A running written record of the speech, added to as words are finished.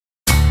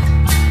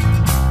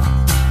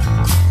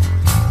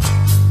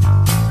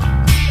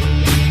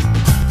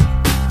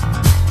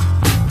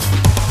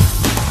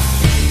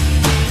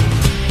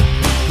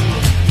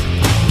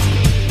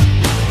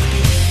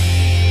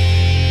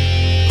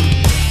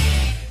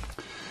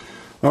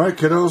All right,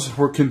 kiddos,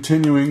 we're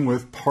continuing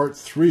with part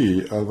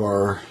 3 of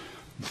our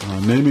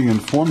naming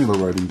and formula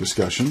writing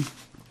discussion.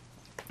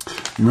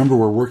 Remember,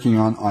 we're working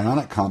on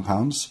ionic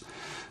compounds,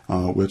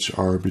 which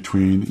are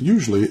between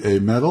usually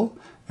a metal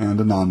and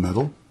a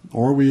nonmetal,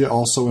 or we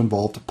also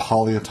involved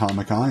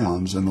polyatomic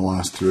ions in the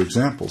last 2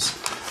 examples.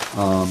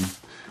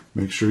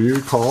 Make sure you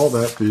recall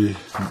that the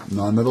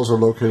nonmetals are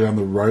located on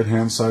the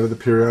right-hand side of the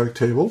periodic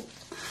table,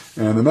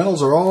 and the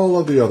metals are all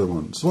of the other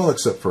ones, well,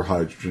 except for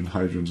hydrogen.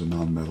 Hydrogen's a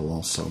nonmetal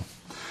also.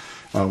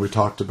 We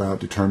talked about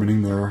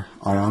determining their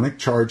ionic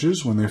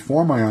charges. When they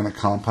form ionic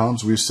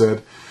compounds, we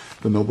said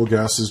the noble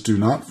gases do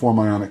not form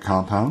ionic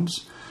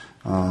compounds.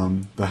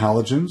 The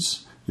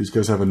halogens, these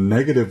guys have a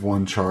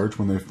 -1 charge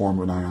when they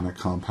form an ionic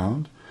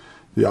compound.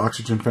 The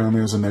oxygen family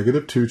has a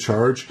 -2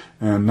 charge,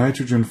 and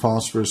nitrogen,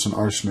 phosphorus, and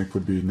arsenic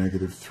would be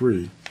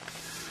 -3.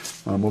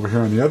 Over here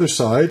on the other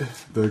side,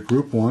 the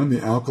group 1,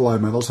 the alkali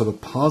metals have a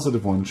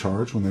 +1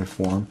 charge when they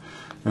form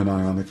an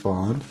ionic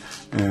bond,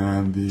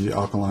 and the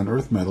alkaline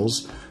earth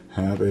metals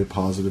have a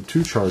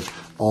 +2 charge.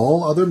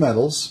 All other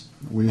metals,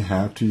 we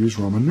have to use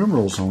Roman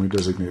numerals when we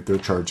designate their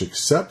charge,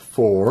 except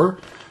for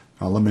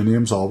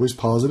aluminium's always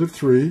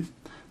 +3,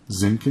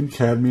 zinc and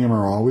cadmium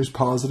are always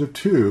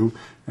 +2,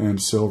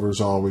 and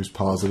silver's always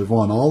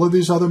 +1. All of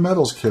these other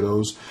metals,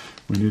 kiddos,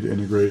 we need to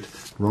integrate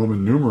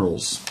Roman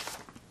numerals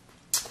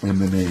in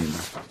the name.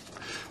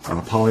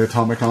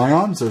 Polyatomic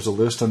ions, there's a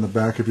list on the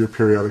back of your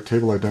periodic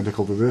table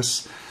identical to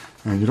this,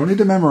 and you don't need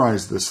to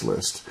memorize this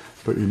list,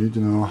 but you need to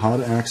know how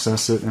to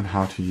access it and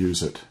how to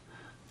use it.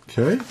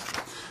 Okay?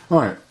 All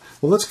right.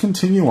 Well, let's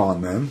continue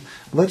on then.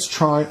 Let's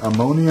try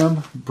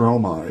ammonium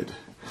bromide.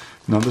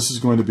 Now, this is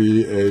going to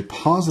be a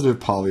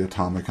positive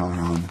polyatomic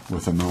ion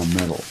with a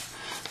nonmetal.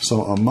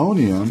 So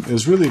ammonium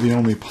is really the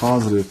only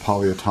positive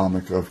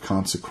polyatomic of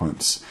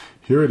consequence.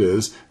 Here it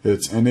is.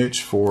 It's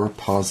NH4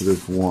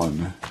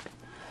 +1.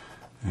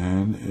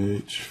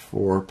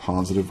 NH4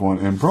 +1.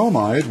 And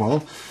bromide,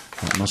 well,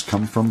 that must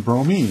come from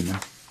bromine.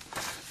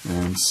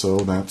 And so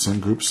that's in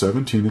group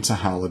 17. It's a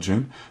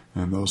halogen,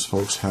 and those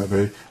folks have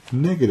a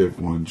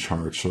 -1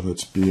 charge. So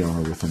that's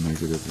Br with a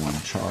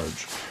 -1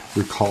 charge.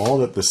 Recall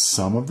that the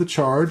sum of the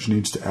charge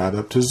needs to add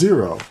up to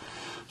 0.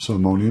 So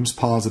ammonium's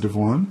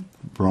 +1,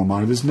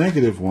 bromide is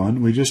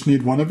 -1. We just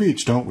need one of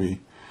each, don't we?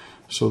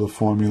 So the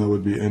formula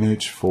would be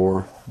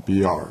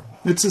NH4Br.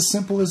 It's as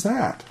simple as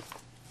that.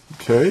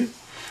 Okay?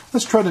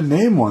 Let's try to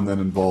name one that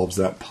involves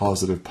that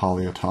positive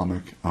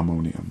polyatomic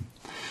ammonium.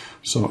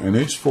 So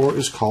NH4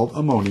 is called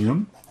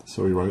ammonium.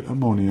 So we write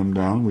ammonium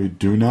down. We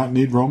do not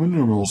need Roman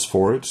numerals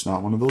for it. It's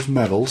not one of those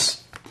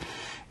metals.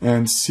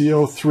 And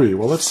CO3.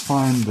 Well, let's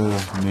find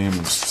the name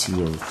of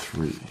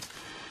CO3.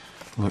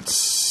 Let's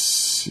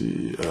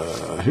see.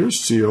 Here's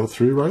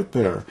CO3 right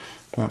there.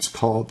 That's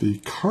called the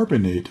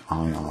carbonate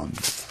ion.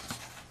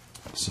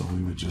 So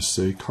we would just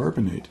say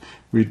carbonate.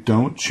 We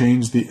don't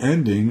change the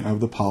ending of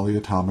the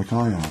polyatomic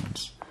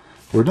ions.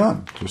 We're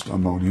done. Just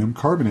ammonium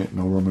carbonate.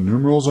 No Roman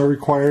numerals are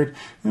required,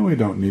 and we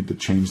don't need to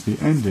change the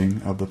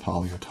ending of the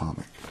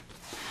polyatomic.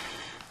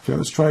 Okay,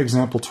 let's try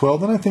example 12.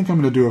 Then I think I'm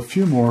going to do a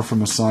few more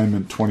from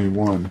assignment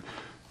 21,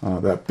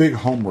 that big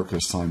homework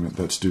assignment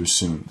that's due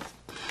soon.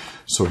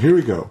 So here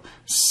we go.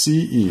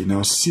 Ce.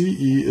 Now Ce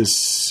is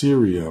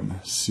cerium.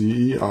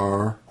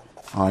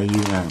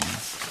 C-E-R-I-U-M.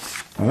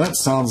 Now that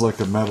sounds like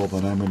a metal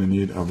that I'm going to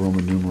need a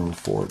Roman numeral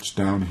for. It's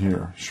down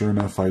here. Sure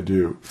enough, I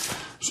do.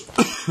 So,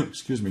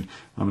 excuse me.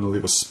 I'm going to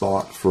leave a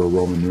spot for a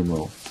Roman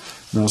numeral.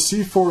 Now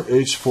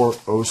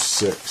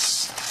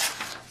C4H4O6.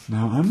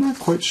 Now I'm not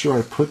quite sure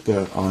I put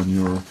that on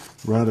your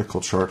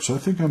radical chart, so I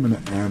think I'm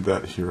going to add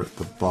that here at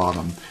the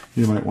bottom.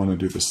 You might want to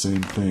do the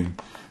same thing.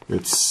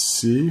 It's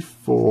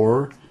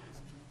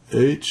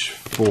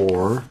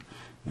C4H4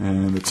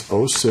 and it's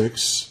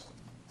O6.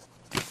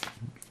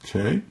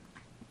 Okay.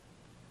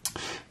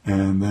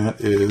 And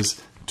that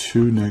is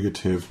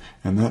 2-,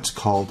 and that's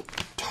called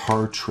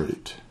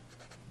tartrate.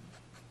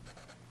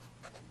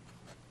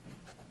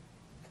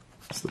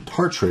 It's the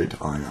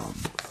tartrate ion.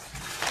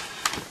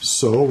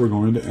 So we're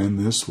going to end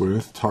this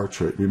with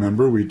tartrate.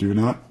 Remember, we do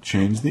not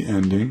change the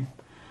ending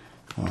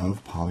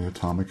of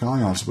polyatomic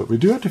ions, but we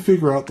do have to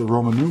figure out the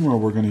Roman numeral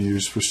we're going to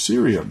use for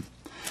cerium.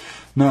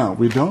 Now,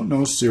 we don't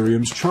know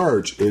cerium's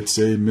charge. It's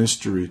a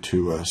mystery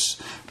to us.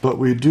 But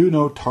we do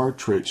know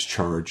Tartrates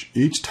charge.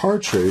 Each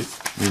tartrate,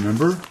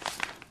 remember,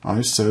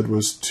 I said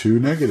was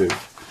 2-.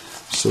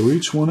 So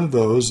each one of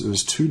those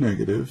is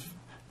 2-.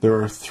 There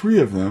are 3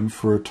 of them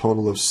for a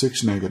total of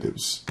 6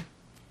 negatives.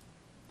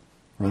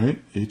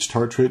 Right? Each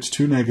tartrate's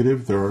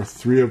 2-. There are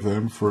 3 of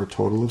them for a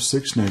total of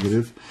 6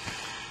 negative.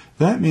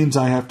 That means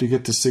I have to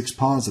get to 6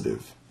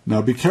 positive.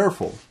 Now be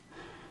careful.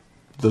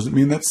 Doesn't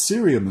mean that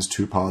cerium is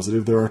 2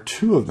 positive. There are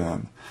 2 of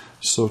them.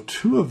 So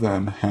 2 of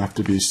them have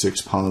to be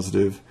 6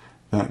 positive.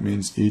 That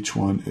means each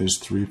one is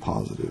 3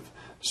 positive.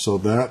 So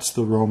that's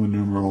the Roman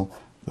numeral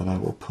that I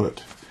will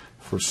put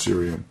for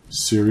cerium.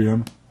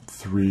 Cerium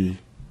 3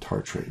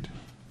 tartrate.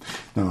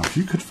 Now, if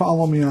you could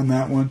follow me on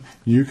that one,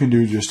 you can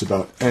do just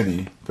about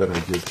any that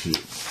I give to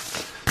you.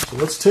 So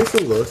let's take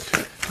a look.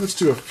 Let's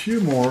do a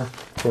few more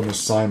from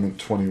assignment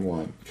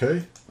 21,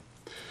 okay?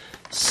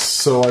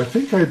 So I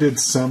think I did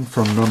some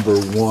from number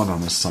 1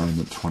 on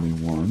assignment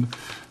 21.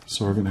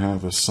 So we're going to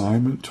have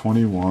assignment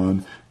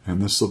 21,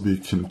 and this will be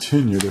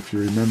continued. If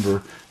you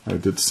remember, I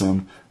did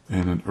some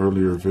in an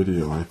earlier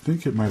video. I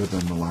think it might have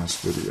been the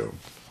last video.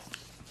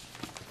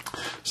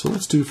 So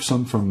let's do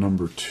some from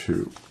number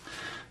 2.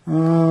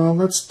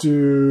 Let's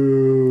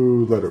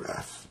do letter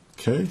F,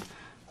 okay?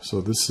 So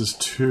this is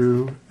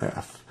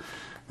 2F.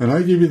 And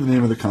I give you the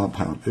name of the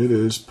compound. It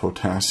is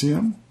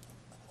Potassium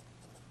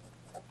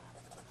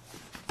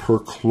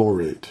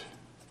Perchlorate.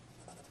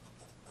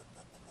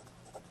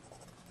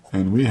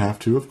 And we have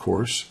to, of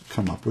course,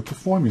 come up with the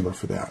formula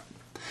for that.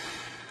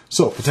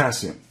 So,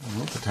 potassium.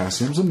 Well,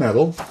 potassium's a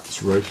metal.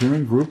 It's right here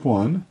in group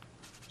 1.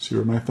 See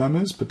where my thumb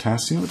is?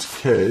 Potassium, it's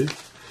K.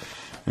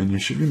 And you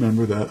should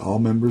remember that all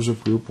members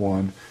of group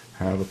 1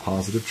 have a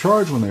positive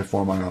charge when they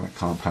form ionic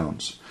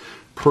compounds.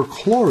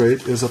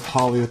 Perchlorate is a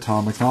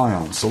polyatomic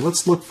ion. So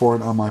let's look for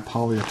it on my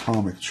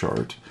polyatomic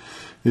chart.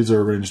 These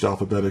are arranged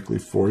alphabetically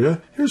for you.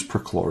 Here's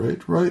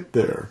perchlorate right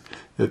there.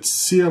 It's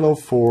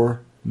ClO4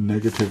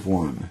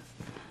 -1.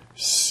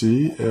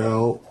 ClO4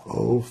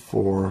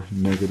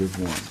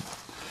 -1.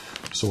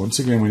 So once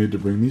again, we need to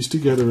bring these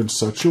together in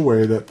such a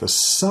way that the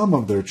sum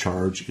of their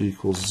charge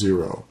equals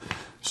 0.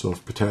 So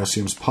if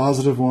potassium's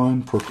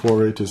 +1,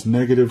 perchlorate is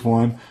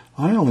 -1,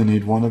 I only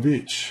need one of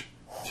each.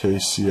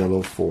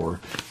 KClO4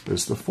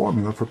 is the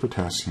formula for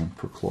potassium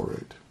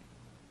perchlorate.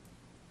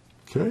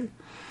 Okay,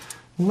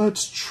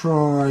 let's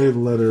try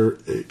letter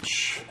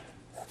H.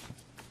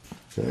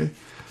 Okay,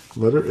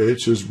 letter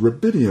H is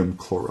rubidium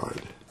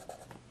chloride.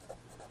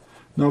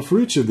 Now for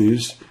each of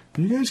these,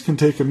 you guys can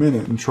take a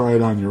minute and try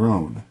it on your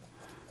own.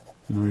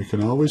 You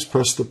can always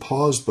press the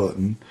pause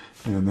button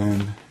and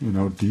then,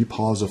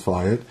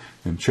 depausify it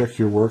and check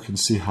your work and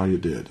see how you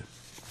did.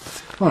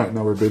 All right,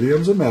 now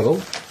rubidium's a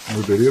metal.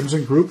 Rubidium's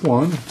in group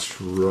 1. It's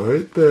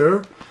right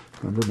there.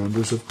 Remember,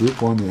 members of group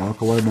 1, the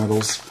alkali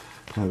metals,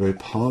 have a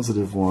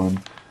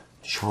 +1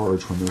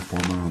 charge when they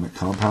form ionic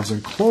compounds.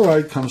 And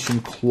chloride comes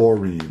from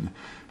chlorine.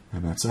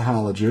 And that's a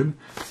halogen,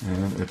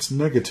 and it's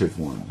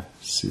 -1,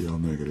 Cl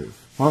negative.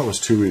 Well, that was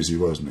too easy,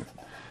 wasn't it?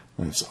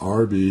 That's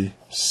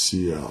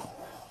RbCl.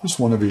 Just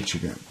one of each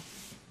again.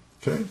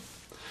 Okay?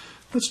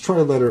 Let's try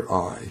letter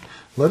I.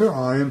 Letter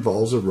I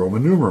involves a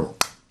Roman numeral.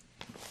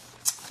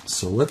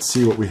 So let's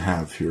see what we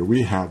have here.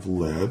 We have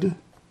lead,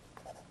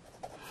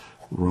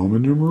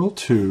 Roman numeral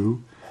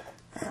 2,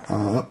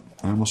 I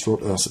almost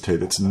wrote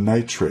acetate. It's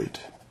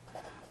nitrate.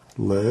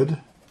 Lead,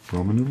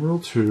 Roman numeral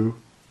 2,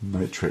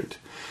 nitrate.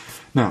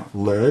 Now,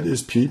 lead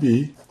is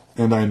Pb,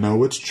 and I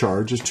know its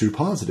charge is 2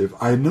 positive.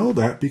 I know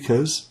that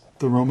because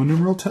the Roman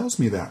numeral tells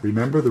me that.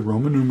 Remember, the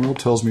Roman numeral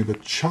tells me the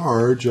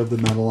charge of the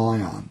metal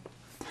ion.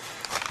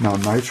 Now,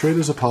 nitrate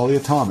is a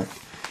polyatomic,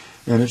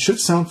 and it should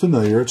sound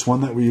familiar. It's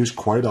one that we use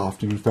quite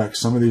often. In fact,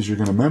 some of these you're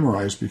going to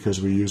memorize because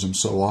we use them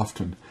so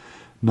often.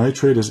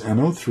 Nitrate is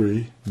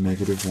NO3,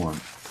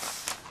 -1.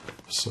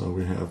 So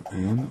we have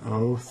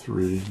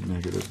NO3,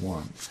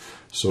 -1.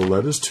 So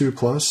lead is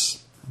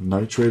 2+.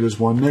 Nitrate is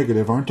 1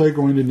 negative. Aren't I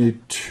going to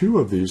need 2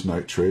 of these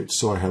nitrates?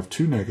 So I have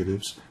 2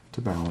 negatives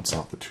to balance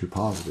out the 2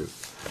 positive.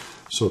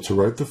 So to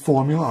write the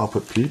formula, I'll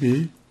put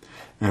Pb,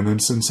 and then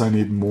since I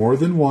need more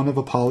than one of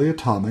a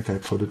polyatomic, I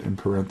put it in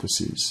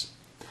parentheses.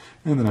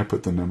 And then I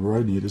put the number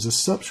I need as a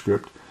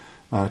subscript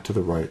to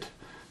the right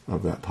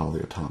of that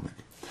polyatomic.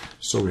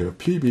 So we have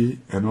Pb,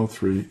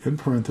 NO3 in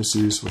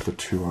parentheses with a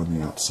 2 on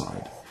the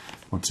outside.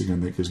 Once again,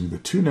 that gives me the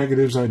 2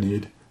 negatives I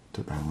need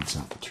to balance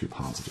out the 2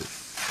 positive.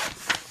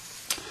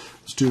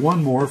 Let's do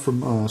one more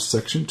from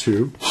section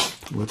 2.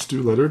 Let's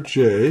do letter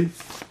J.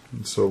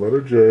 And so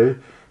letter J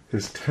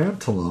is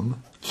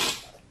tantalum,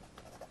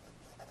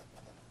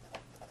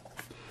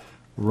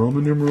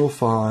 Roman numeral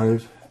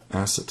 5,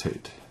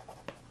 acetate.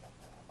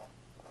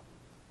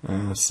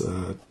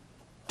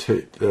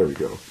 Acetate. There we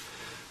go.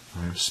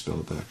 I have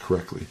spelled that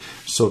correctly.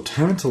 So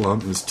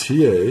tantalum is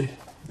Ta,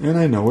 and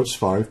I know it's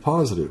 5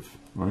 positive.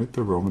 Right?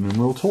 The Roman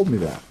numeral told me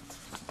that.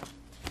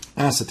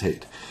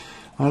 Acetate.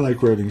 I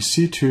like writing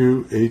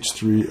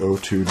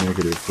C2H3O2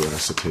 negative for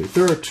acetate.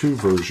 There are 2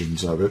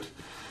 versions of it.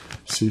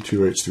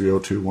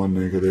 C2H3O2 1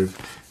 negative,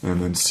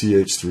 and then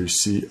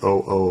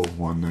CH3COO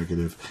 1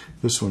 negative.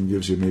 This one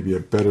gives you maybe a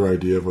better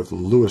idea of what the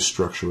Lewis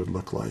structure would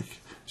look like.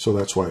 So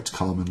that's why it's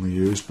commonly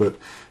used, but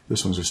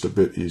this one's just a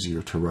bit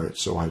easier to write,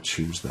 so I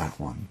choose that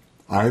one.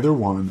 Either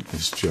one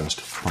is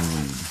just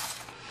fine.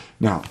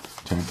 Now,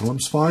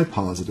 tantalum's 5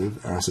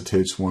 positive,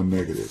 acetate's 1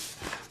 negative.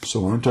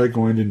 So aren't I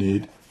going to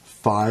need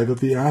 5 of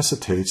the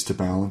acetates to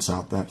balance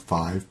out that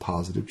 5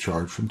 positive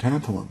charge from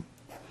tantalum?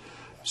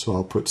 So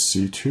I'll put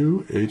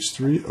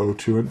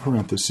C2H3O2 in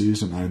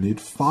parentheses, and I need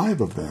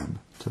 5 of them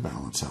to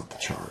balance out the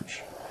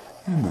charge.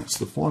 And that's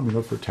the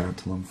formula for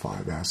tantalum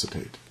 5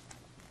 acetate.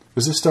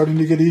 Is this starting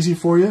to get easy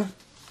for you?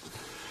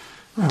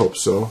 I hope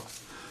so.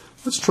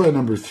 Let's try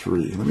number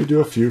 3. Let me do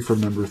a few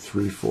from number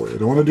 3 for you. I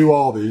don't want to do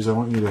all these. I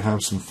want you to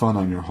have some fun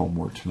on your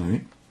homework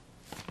tonight.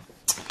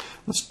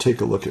 Let's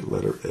take a look at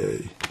letter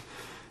A.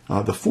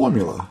 The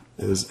formula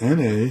is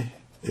Na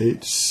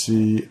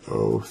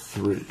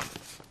HCO3.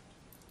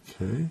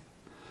 Okay,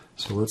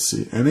 so let's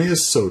see. Na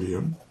is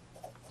sodium,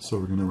 so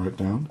we're going to write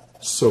down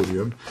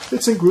sodium.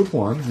 It's in group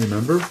 1.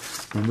 Remember,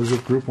 members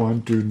of group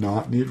 1 do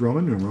not need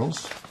Roman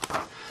numerals.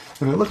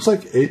 And it looks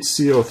like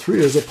HCO3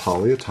 is a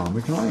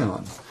polyatomic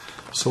ion.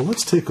 So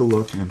let's take a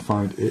look and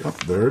find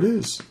there it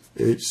is.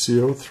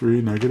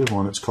 HCO3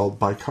 -1. It's called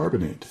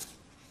bicarbonate.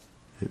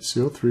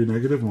 HCO3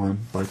 -1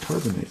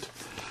 bicarbonate.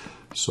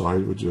 So I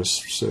would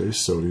just say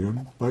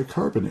sodium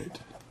bicarbonate.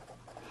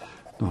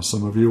 Now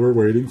some of you are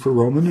waiting for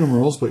Roman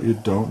numerals, but you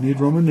don't need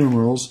Roman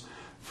numerals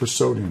for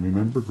sodium.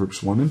 Remember,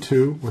 groups 1 and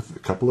 2, with a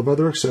couple of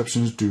other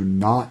exceptions, do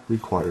not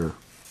require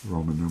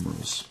Roman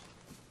numerals.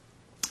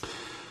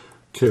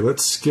 Okay,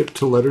 let's skip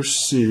to letter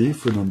C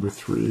for number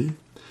 3.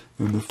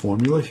 And the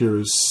formula here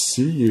is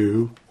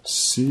CuCrO4.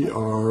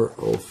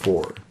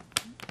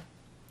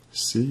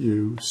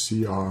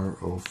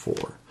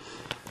 CuCrO4.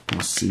 Now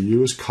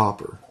Cu is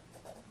copper.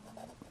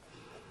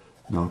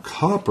 Now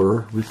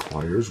copper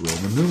requires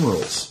Roman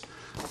numerals.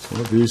 It's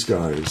one of these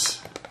guys.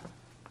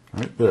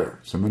 Right there.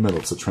 It's in the middle.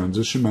 It's a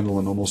transition metal,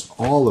 and almost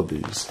all of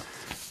these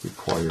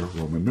require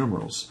Roman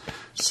numerals.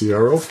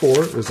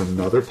 CrO4 is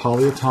another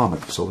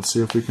polyatomic. So let's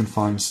see if we can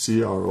find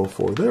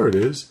CrO4. There it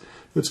is.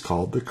 It's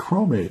called the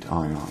chromate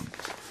ion.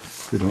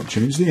 We don't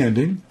change the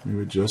ending. We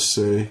would just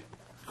say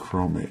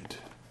chromate.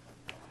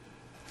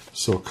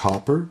 So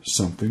copper,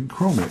 something,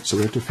 chromate. So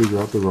we have to figure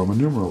out the Roman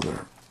numeral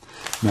there.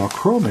 Now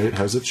chromate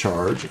has a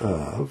charge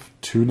of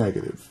 2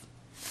 negative.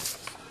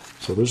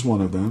 So there's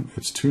one of them.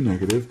 It's 2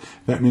 negative.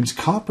 That means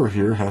copper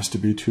here has to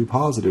be 2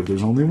 positive.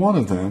 There's only one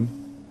of them.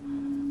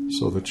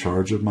 So the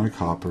charge of my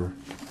copper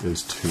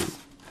is 2.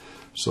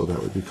 So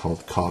that would be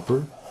called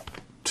copper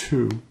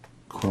 2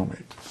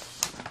 chromate.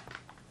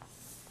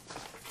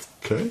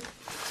 Okay,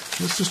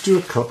 let's just do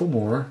a couple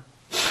more.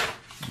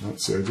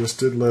 Let's see, I just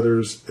did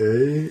letters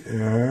A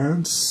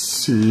and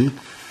C.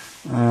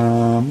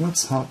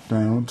 Let's hop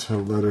down to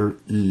letter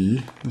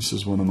E. This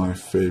is one of my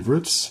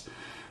favorites,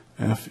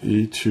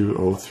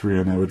 Fe2O3,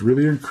 and I would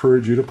really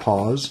encourage you to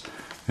pause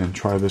and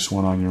try this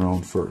one on your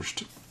own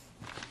first.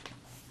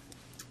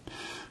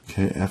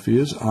 Okay, Fe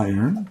is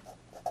iron.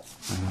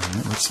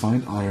 Alright, let's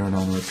find iron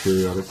on our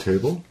periodic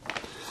table.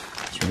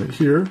 It's right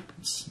here.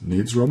 It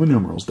needs Roman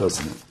numerals,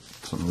 doesn't it?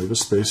 So I'm going to leave a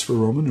space for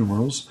Roman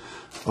numerals.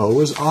 O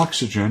is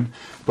oxygen,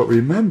 but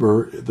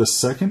remember the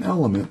second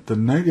element, the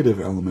negative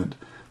element,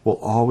 will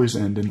always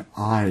end in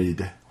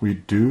 "ide." We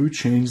do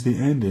change the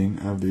ending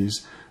of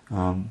these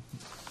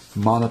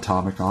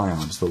monatomic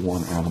ions, the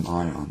one-atom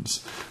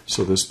ions.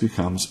 So this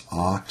becomes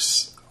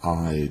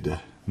oxide,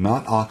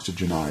 not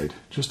oxygenide.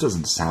 Just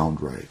doesn't sound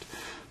right.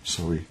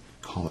 So we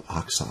call it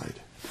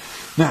oxide.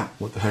 Now,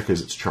 what the heck is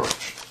its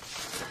charge?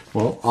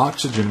 Well,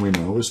 oxygen we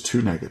know is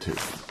 2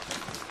 negative.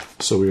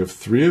 So we have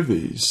 3 of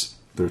these.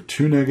 They're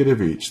 2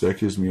 negative each. That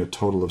gives me a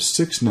total of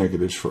 6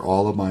 negatives for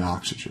all of my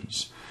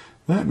oxygens.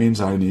 That means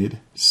I need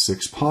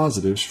 6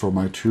 positives for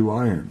my 2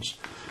 irons.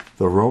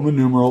 The Roman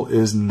numeral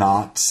is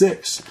not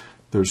 6.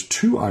 There's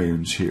 2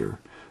 irons here.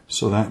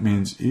 So that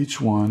means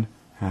each one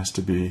has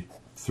to be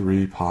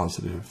 3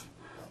 positive.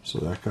 So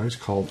that guy's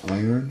called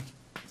iron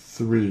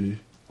 3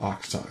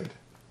 oxide.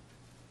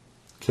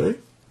 Okay?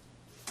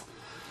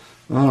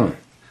 All right.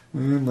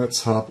 And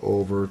let's hop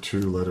over to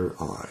letter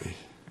I.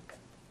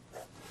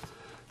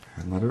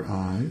 And letter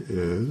I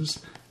is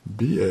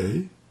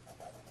Ba,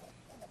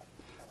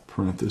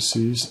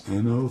 parentheses,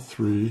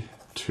 NO3,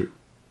 2.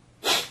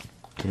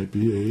 Okay, Ba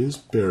is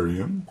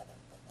barium.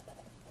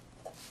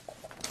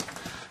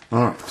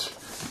 Alright,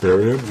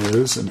 barium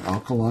is an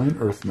alkaline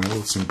earth metal.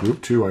 It's in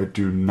group 2. I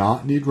do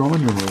not need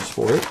Roman numerals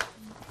for it.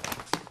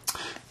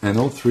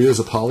 NO3 is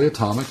a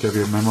polyatomic. Have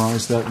you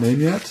memorized that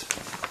name yet?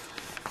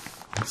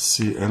 Let's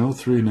see,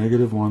 NO3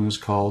 -1 is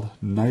called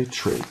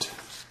nitrate.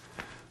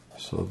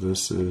 So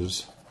this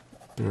is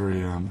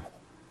barium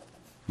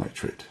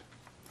nitrate.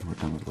 And we're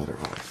done with letter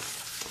I.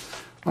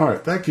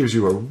 Alright, that gives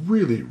you a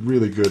really,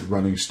 really good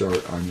running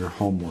start on your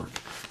homework.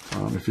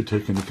 If you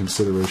take into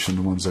consideration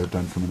the ones I've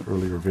done from an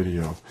earlier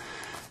video.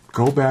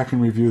 Go back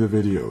and review the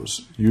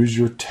videos. Use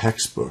your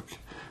textbook.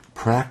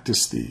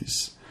 Practice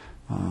these.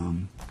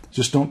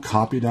 Just don't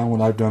copy down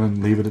what I've done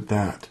and leave it at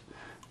that.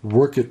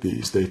 Work at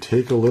these. They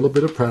take a little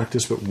bit of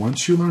practice, but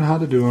once you learn how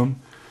to do them,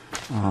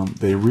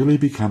 they really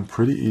become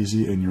pretty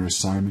easy and your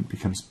assignment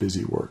becomes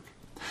busy work.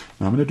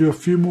 Now I'm going to do a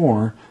few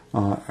more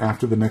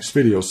after the next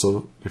video,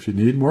 so if you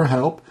need more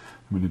help,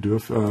 I'm going to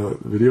do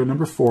video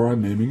number 4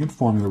 on naming and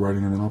formula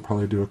writing, and then I'll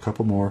probably do a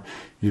couple more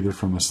either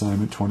from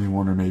assignment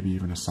 21 or maybe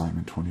even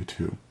assignment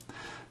 22.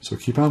 So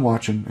keep on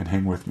watching and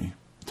hang with me.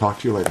 Talk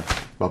to you later.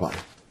 Bye-bye.